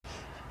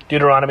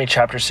Deuteronomy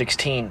chapter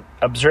 16.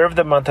 Observe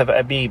the month of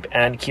Abib,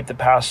 and keep the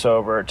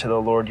Passover to the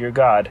Lord your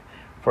God.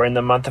 For in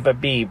the month of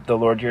Abib the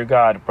Lord your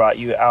God brought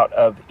you out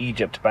of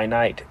Egypt by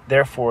night.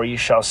 Therefore you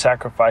shall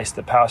sacrifice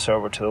the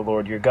Passover to the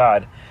Lord your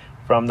God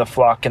from the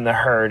flock and the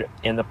herd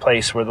in the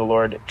place where the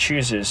Lord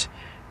chooses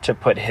to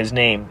put his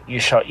name. You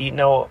shall eat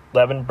no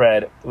leavened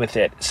bread with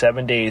it.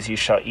 7 days you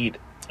shall eat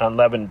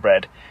unleavened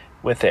bread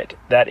with it.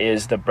 That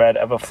is the bread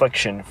of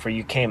affliction, for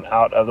you came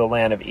out of the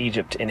land of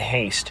Egypt in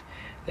haste,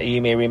 that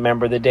you may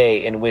remember the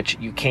day in which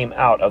you came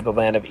out of the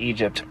land of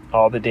Egypt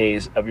all the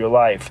days of your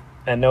life.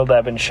 And no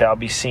leaven shall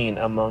be seen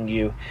among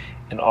you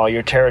in all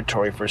your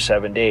territory for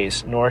 7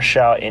 days, nor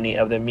shall any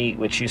of the meat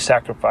which you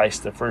sacrifice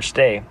the first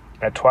day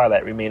at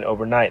twilight remain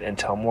overnight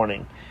until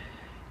morning.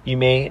 You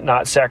may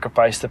not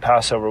sacrifice the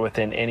Passover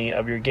within any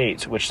of your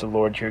gates, which the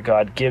Lord your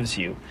God gives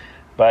you,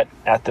 but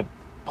at the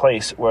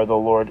place where the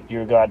Lord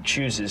your God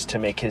chooses to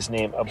make his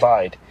name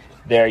abide.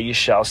 There you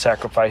shall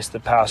sacrifice the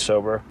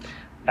Passover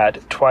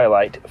at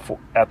twilight,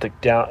 at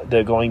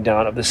the going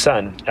down of the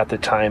sun, at the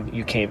time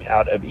you came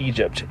out of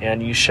Egypt,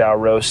 and you shall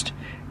roast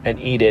and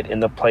eat it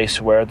in the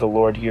place where the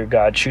Lord your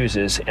God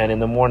chooses, and in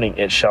the morning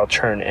it shall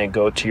turn and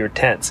go to your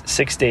tents.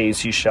 6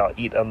 days you shall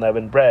eat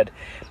unleavened bread,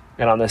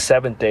 and on the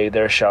 7th day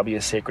there shall be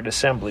a sacred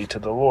assembly to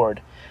the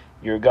Lord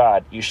your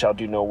God. You shall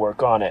do no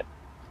work on it.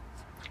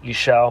 You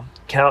shall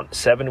count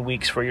 7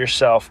 weeks for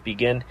yourself.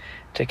 Begin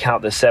to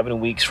count the 7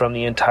 weeks from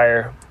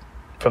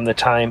the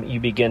time you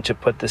begin to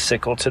put the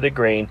sickle to the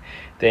grain.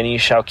 Then you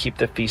shall keep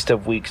the feast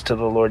of weeks to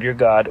the Lord your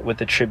God with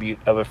the tribute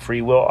of a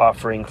freewill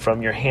offering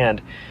from your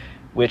hand,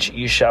 which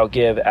you shall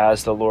give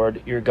as the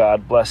Lord your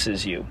God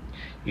blesses you.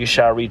 You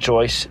shall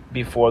rejoice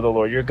before the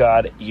Lord your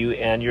God, you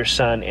and your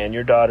son and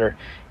your daughter,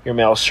 your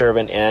male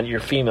servant and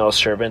your female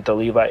servant, the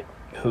Levite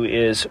who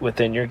is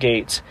within your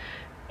gates,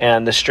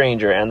 and the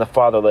stranger, and the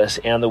fatherless,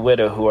 and the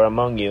widow who are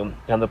among you,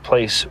 and the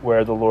place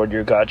where the Lord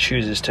your God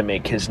chooses to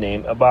make his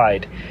name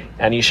abide.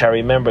 And you shall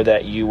remember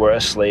that you were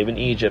a slave in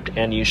Egypt,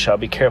 and you shall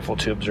be careful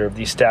to observe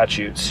these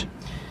statutes.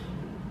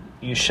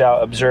 You shall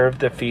observe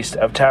the Feast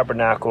of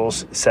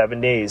Tabernacles 7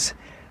 days,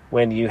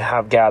 when you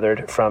have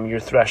gathered from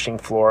your threshing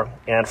floor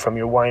and from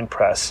your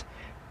winepress.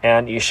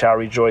 And you shall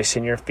rejoice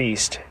in your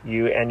feast,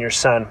 you and your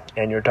son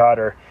and your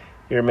daughter,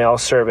 your male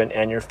servant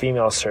and your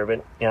female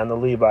servant, and the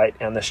Levite,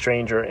 and the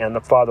stranger, and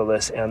the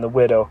fatherless, and the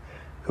widow,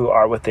 who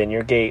are within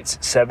your gates.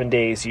 7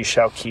 days you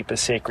shall keep a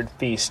sacred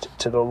feast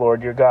to the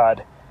Lord your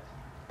God,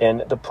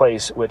 in the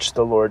place which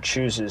the Lord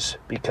chooses,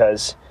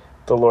 because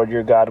the Lord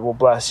your God will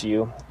bless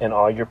you in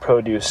all your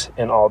produce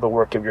and all the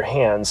work of your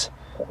hands,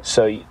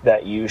 so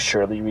that you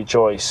surely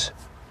rejoice.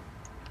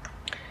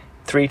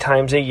 3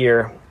 times a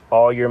year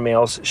all your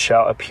males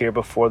shall appear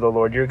before the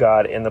Lord your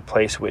God in the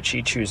place which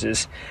he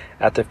chooses,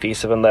 at the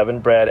feast of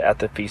unleavened bread, at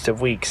the feast of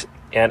weeks,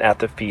 and at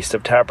the feast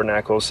of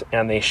tabernacles,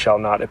 and they shall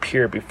not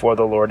appear before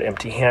the Lord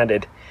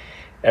empty-handed.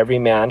 Every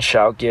man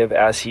shall give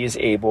as he is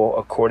able,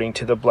 according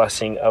to the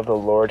blessing of the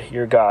Lord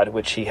your God,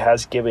 which he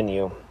has given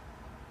you.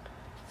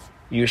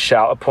 You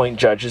shall appoint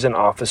judges and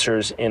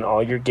officers in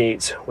all your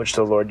gates, which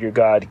the Lord your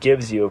God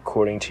gives you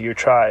according to your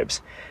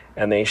tribes,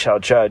 and they shall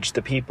judge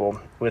the people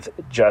with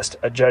just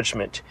a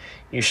judgment.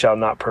 You shall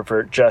not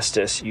pervert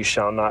justice. You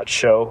shall not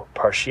show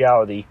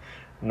partiality,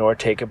 nor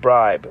take a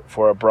bribe,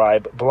 for a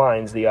bribe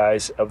blinds the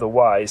eyes of the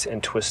wise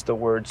and twists the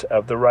words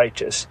of the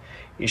righteous.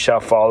 You shall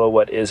follow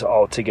what is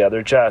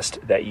altogether just,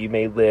 that you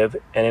may live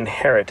and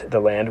inherit the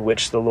land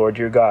which the Lord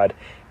your God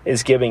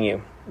is giving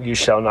you. You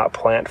shall not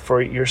plant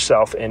for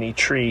yourself any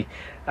tree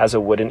as a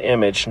wooden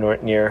image, nor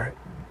near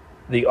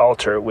the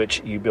altar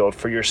which you build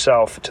for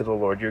yourself to the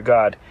Lord your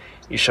God.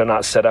 You shall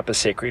not set up a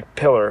sacred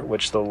pillar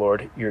which the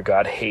Lord your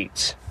God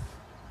hates.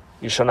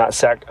 You shall not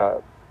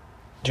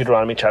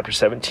Deuteronomy chapter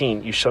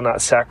 17. You shall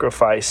not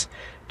sacrifice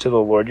to the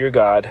Lord your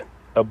God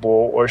a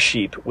bull or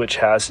sheep which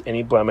has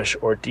any blemish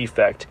or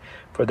defect,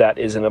 for that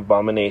is an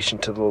abomination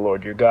to the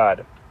Lord your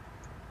God.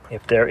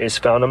 If there is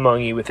found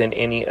among you within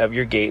any of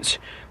your gates,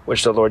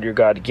 which the Lord your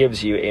God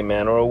gives you, a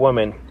man or a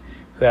woman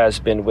who has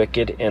been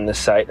wicked in the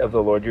sight of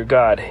the Lord your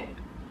God,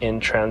 in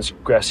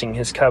transgressing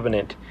his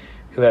covenant,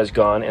 who has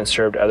gone and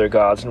served other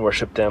gods and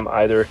worshipped them,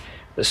 either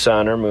the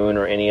sun or moon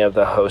or any of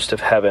the host of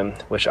heaven,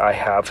 which I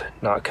have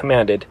not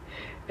commanded,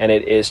 and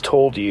it is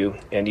told you,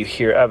 and you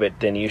hear of it,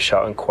 then you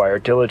shall inquire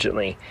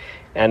diligently.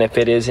 And if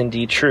it is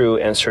indeed true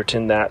and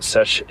certain that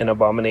such an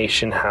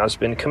abomination has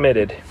been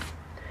committed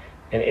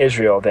in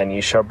Israel, then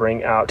you shall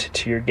bring out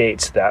to your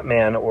gates that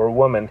man or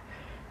woman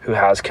who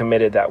has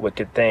committed that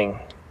wicked thing,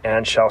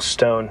 and shall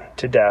stone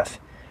to death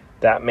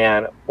that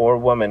man or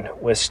woman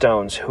with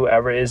stones.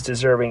 Whoever is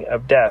deserving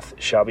of death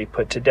shall be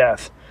put to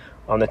death.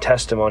 On the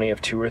testimony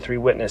of 2 or 3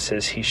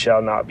 witnesses, he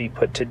shall not be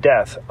put to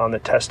death on the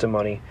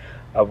testimony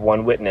of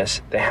 1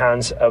 witness. The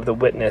hands of the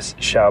witness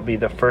shall be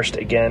the first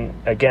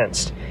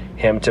against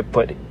him to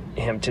put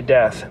him to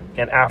death,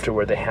 and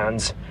afterward the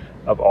hands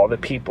of all the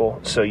people.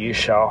 So you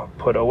shall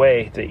put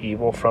away the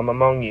evil from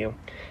among you.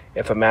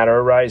 If a matter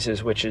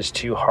arises which is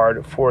too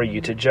hard for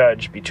you to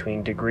judge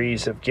between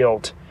degrees of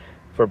guilt,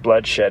 for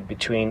bloodshed,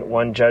 between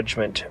one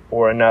judgment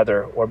or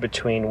another, or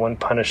between one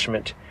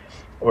punishment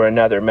or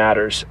another,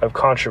 matters of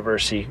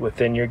controversy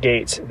within your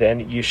gates,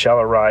 then you shall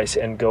arise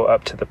and go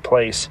up to the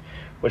place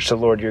which the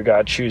Lord your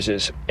God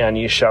chooses, and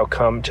you shall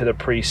come to the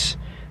priests,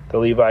 the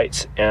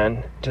Levites,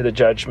 and to the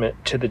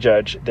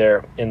judge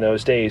there in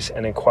those days,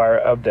 and inquire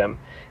of them.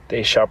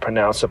 They shall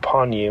pronounce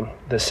upon you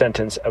the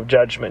sentence of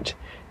judgment.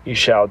 You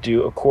shall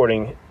do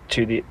according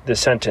to the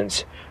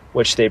sentence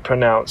which they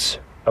pronounce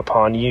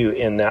upon you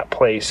in that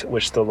place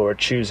which the Lord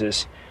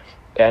chooses.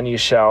 And you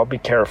shall be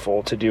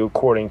careful to do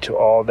according to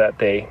all that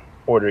they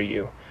order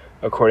you,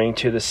 according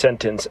to the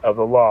sentence of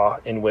the law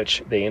in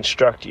which they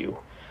instruct you,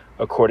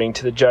 according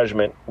to the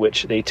judgment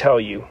which they tell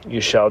you.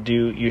 You shall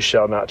do. You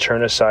shall not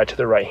turn aside to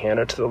the right hand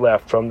or to the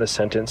left from the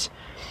sentence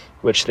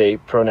which they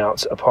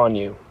pronounce upon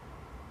you.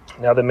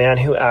 Now the man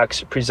who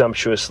acts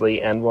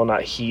presumptuously and will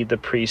not heed the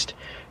priest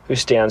who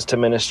stands to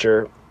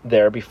minister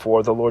there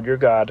before the Lord your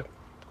God,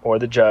 or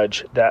the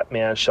judge, that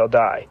man shall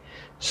die.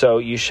 So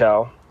you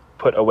shall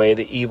put away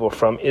the evil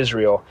from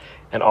Israel,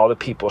 and all the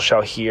people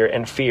shall hear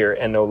and fear,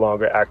 and no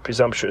longer act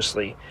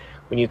presumptuously.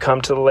 When you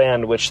come to the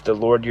land which the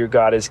Lord your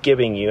God is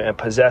giving you, and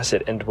possess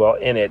it, and dwell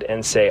in it,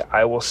 and say,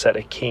 I will set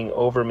a king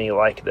over me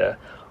like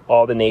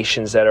all the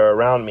nations that are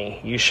around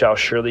me, you shall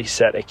surely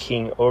set a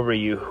king over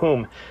you,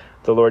 whom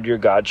the Lord your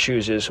God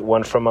chooses,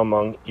 one from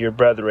among your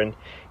brethren,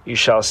 you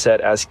shall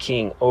set as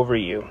king over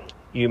you.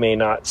 You may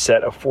not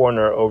set a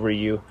foreigner over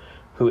you,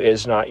 who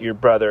is not your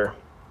brother,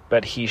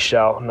 but he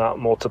shall not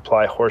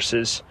multiply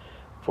horses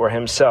for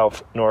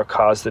himself, nor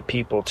cause the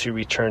people to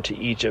return to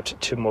Egypt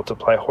to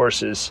multiply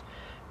horses.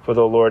 For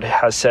the Lord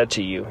has said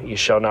to you, you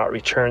shall not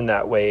return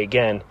that way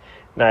again,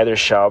 neither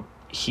shall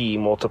he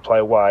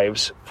multiply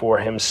wives for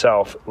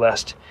himself,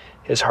 lest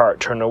his heart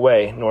turn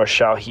away, nor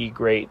shall he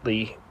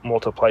greatly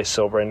multiply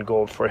silver and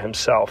gold for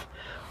himself.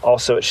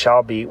 Also it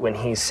shall be, when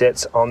he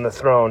sits on the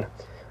throne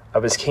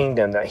of his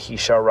kingdom, that he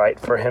shall write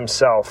for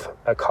himself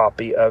a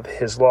copy of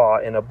his law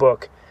in a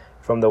book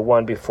from the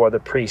one before the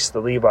priests, the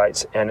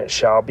Levites, and it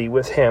shall be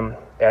with him,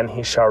 and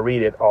he shall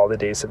read it all the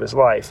days of his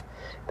life,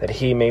 that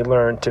he may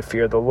learn to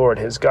fear the Lord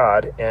his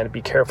God, and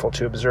be careful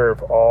to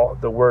observe all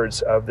the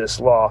words of this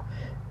law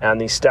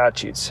and these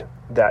statutes,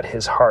 that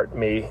his heart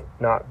may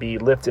not be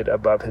lifted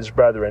above his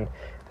brethren,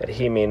 that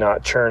he may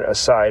not turn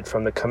aside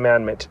from the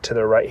commandment to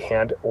the right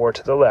hand or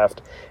to the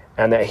left,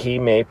 and that he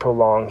may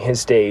prolong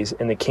his days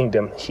in the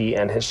kingdom, he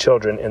and his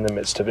children in the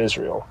midst of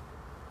Israel.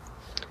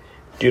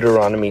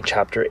 Deuteronomy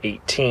chapter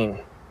 18.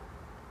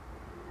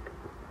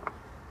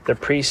 The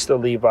priests, the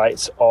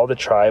Levites, all the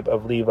tribe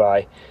of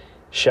Levi,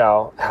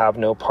 shall have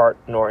no part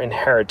nor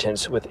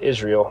inheritance with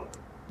Israel.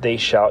 They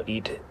shall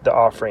eat the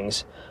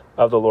offerings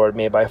of the Lord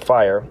made by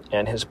fire,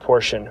 and his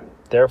portion.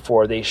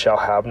 Therefore they shall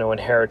have no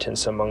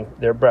inheritance among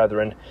their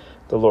brethren.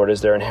 The Lord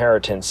is their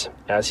inheritance,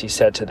 as he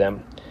said to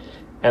them.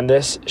 And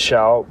this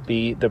shall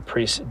be the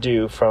priest's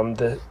due from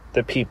the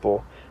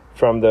people,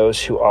 from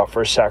those who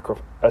offer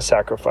a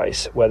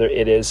sacrifice, whether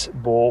it is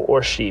bull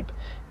or sheep.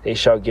 They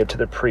shall give to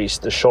the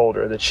priest the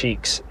shoulder, the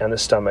cheeks, and the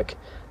stomach,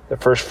 the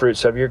first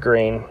fruits of your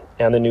grain,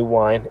 and the new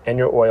wine, and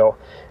your oil,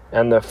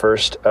 and the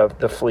first of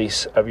the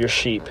fleece of your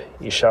sheep.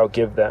 You shall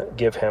give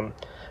him.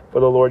 For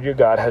the Lord your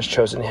God has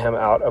chosen him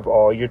out of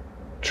all your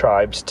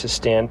tribes to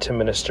stand to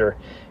minister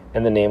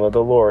in the name of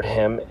the Lord,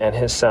 him and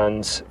his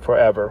sons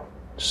forever.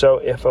 So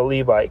if a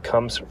Levite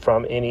comes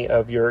from any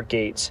of your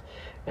gates,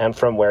 and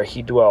from where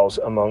he dwells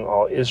among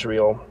all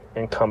Israel,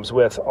 and comes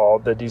with all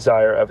the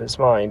desire of his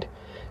mind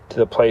to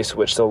the place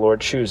which the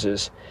Lord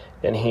chooses,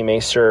 then he may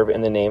serve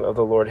in the name of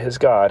the Lord his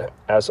God,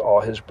 as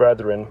all his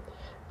brethren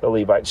the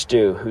Levites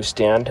do, who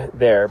stand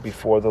there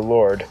before the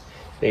Lord.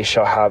 They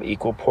shall have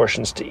equal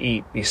portions to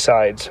eat,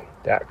 besides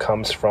that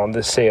comes from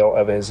the sale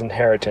of his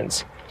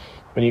inheritance.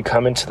 When you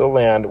come into the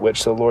land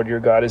which the Lord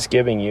your God is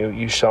giving you,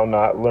 you shall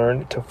not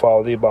learn to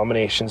follow the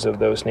abominations of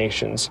those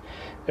nations.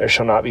 There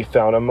shall not be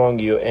found among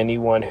you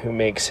anyone who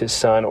makes his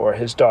son or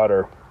his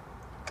daughter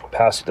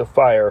pass through the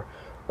fire,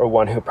 or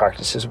one who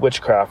practices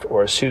witchcraft,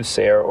 or a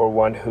soothsayer, or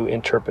one who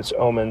interprets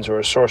omens, or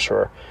a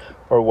sorcerer,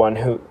 or one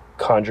who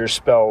conjures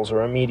spells,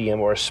 or a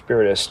medium, or a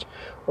spiritist,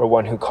 or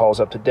one who calls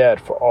up the dead.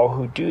 For all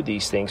who do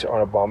these things are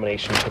an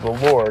abomination to the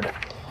Lord.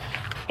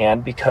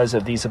 And because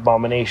of these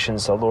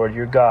abominations, the Lord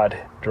your God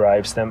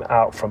drives them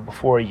out from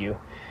before you.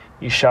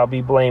 You shall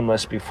be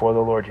blameless before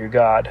the Lord your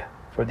God.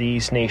 For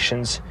these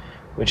nations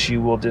which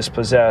you will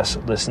dispossess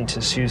listen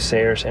to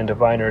soothsayers and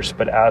diviners,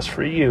 but as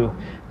for you,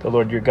 the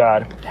Lord your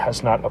God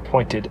has not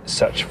appointed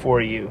such for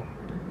you.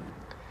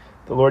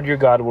 The Lord your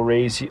God will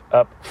raise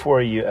up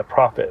for you a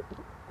prophet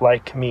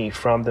like me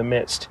from the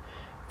midst,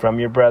 from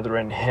your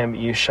brethren. Him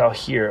you shall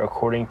hear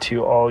according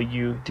to all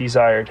you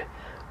desired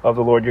of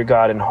the Lord your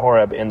God in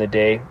Horeb in the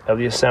day of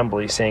the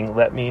assembly, saying,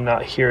 Let me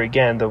not hear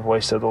again the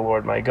voice of the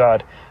Lord my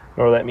God,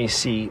 nor let me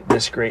see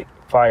this great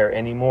fire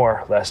any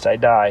more, lest I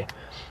die.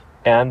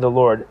 And the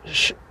Lord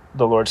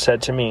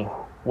said to me,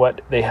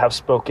 What they have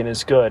spoken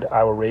is good.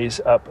 I will raise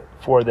up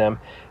for them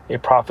a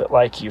prophet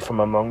like you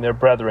from among their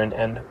brethren,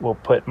 and will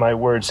put my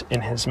words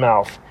in his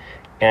mouth.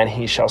 and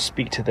he shall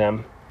speak to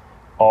them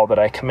all that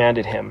I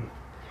commanded him.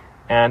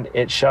 And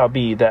it shall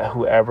be that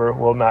whoever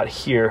will not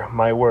hear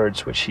my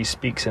words which he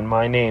speaks in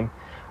my name,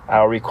 I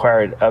will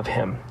require it of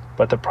him.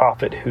 But the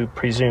prophet who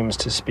presumes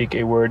to speak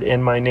a word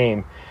in my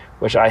name,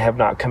 which I have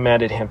not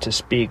commanded him to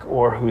speak,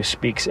 or who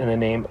speaks in the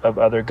name of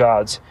other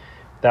gods,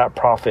 that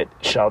prophet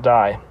shall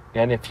die.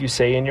 And if you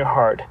say in your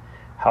heart,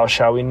 how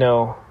shall we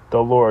know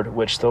the Lord,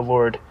 which the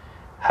Lord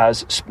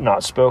has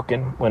not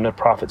spoken? When a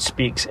prophet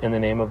speaks in the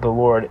name of the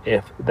Lord,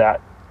 if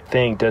that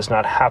thing does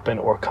not happen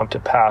or come to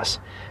pass,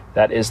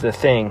 that is the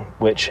thing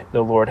which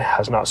the Lord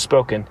has not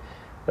spoken.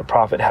 The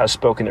prophet has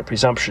spoken it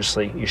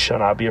presumptuously. You shall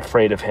not be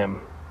afraid of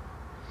him.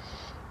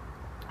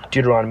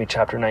 Deuteronomy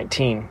chapter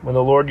 19. When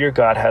the Lord your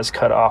God has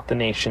cut off the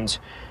nations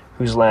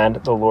whose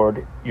land the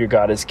Lord your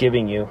God is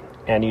giving you,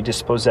 and you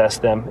dispossess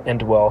them and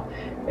dwell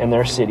in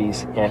their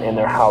cities and in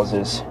their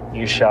houses,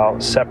 you shall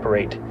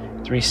separate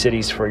 3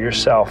 cities for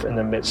yourself in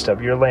the midst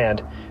of your land,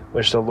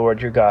 which the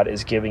Lord your God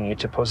is giving you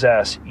to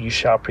possess. You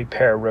shall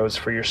prepare roads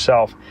for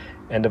yourself,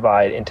 and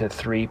divide into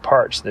 3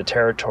 parts the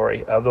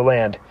territory of the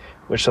land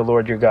which the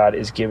Lord your God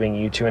is giving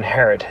you to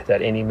inherit,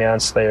 that any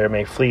manslayer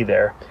may flee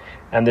there.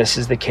 And this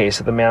is the case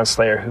of the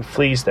manslayer who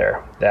flees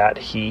there, that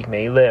he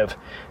may live.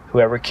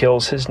 Whoever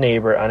kills his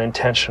neighbor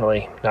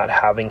unintentionally, not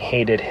having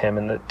hated him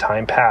in the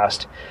time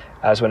past,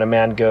 as when a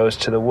man goes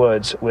to the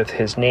woods with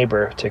his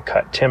neighbor to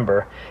cut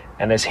timber,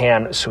 and his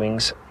hand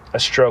swings a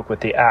stroke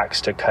with the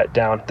axe to cut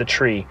down the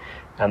tree,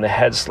 and the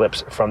head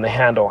slips from the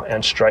handle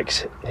and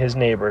strikes his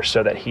neighbor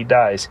so that he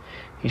dies,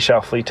 he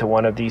shall flee to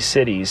one of these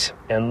cities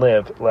and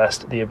live,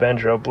 lest the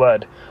avenger of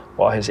blood,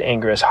 while his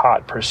anger is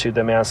hot, pursue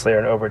the manslayer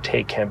and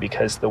overtake him,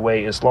 because the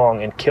way is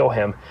long, and kill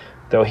him,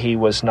 though he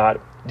was not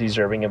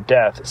deserving of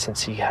death,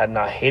 since he had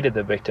not hated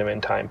the victim in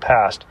time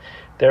past.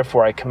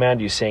 Therefore I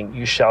command you, saying,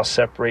 you shall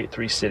separate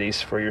 3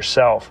 cities for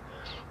yourself.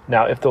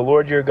 Now if the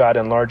Lord your God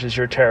enlarges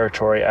your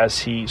territory, as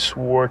he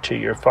swore to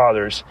your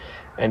fathers,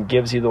 and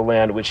gives you the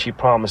land which he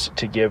promised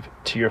to give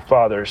to your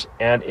fathers,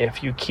 and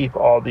if you keep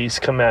all these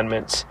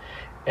commandments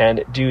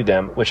and do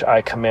them, which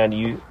I command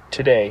you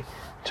today,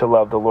 to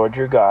love the Lord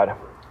your God,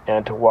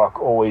 and to walk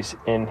always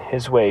in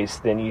his ways,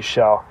 then you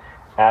shall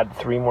add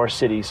 3 more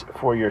cities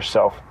for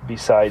yourself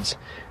besides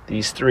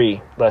these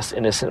 3, lest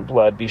innocent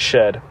blood be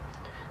shed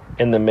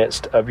in the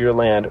midst of your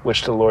land,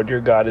 which the Lord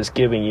your God is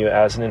giving you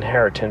as an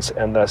inheritance,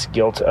 and thus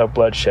guilt of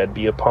bloodshed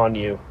be upon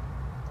you.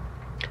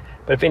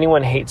 But if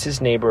anyone hates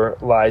his neighbor,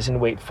 lies in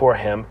wait for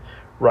him,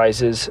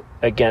 rises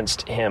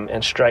against him,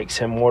 and strikes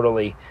him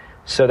mortally,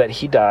 so that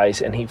he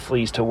dies, and he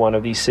flees to one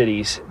of these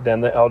cities,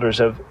 then the elders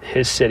of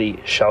his city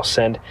shall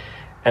send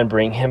and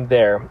bring him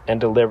there, and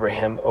deliver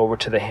him over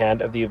to the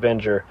hand of the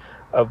avenger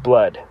of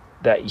blood,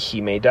 that he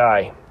may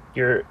die.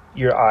 Your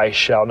eye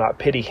shall not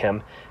pity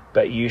him,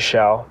 but you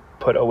shall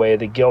put away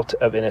the guilt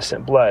of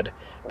innocent blood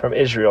from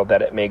Israel,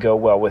 that it may go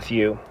well with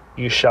you.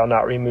 You shall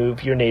not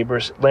remove your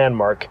neighbor's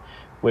landmark,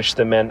 which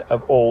the men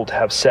of old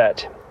have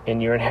set. In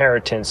your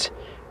inheritance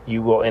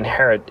you will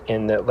inherit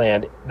in the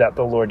land that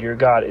the Lord your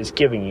God is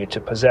giving you to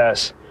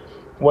possess.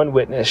 1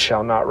 witness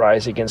shall not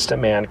rise against a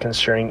man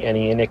concerning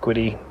any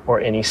iniquity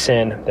or any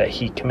sin that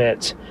he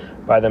commits.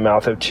 By the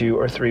mouth of 2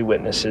 or 3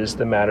 witnesses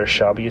the matter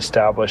shall be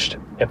established.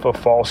 If a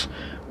false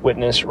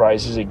witness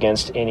rises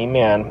against any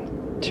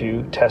man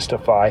to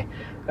testify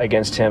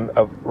against him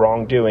of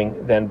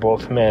wrongdoing, then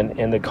both men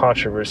in the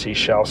controversy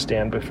shall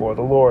stand before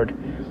the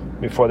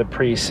Lord, before the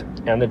priests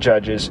and the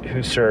judges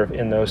who serve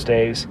in those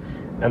days.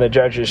 And the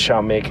judges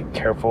shall make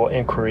careful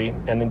inquiry,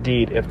 and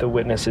indeed, if the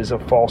witness is a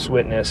false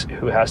witness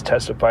who has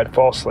testified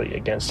falsely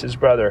against his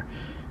brother,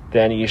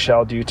 then ye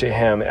shall do to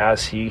him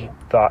as he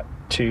thought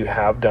to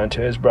have done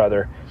to his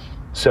brother.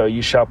 So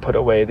you shall put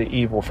away the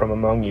evil from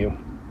among you.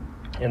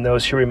 And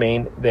those who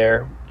remain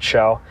there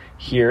shall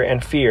hear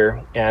and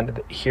fear, and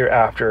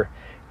hereafter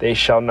they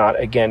shall not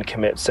again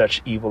commit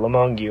such evil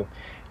among you.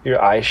 Your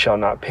eyes shall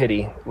not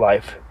pity,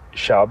 life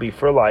shall be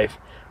for life,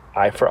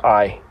 eye for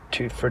eye,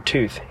 tooth for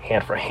tooth,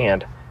 hand for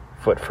hand,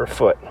 foot for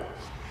foot.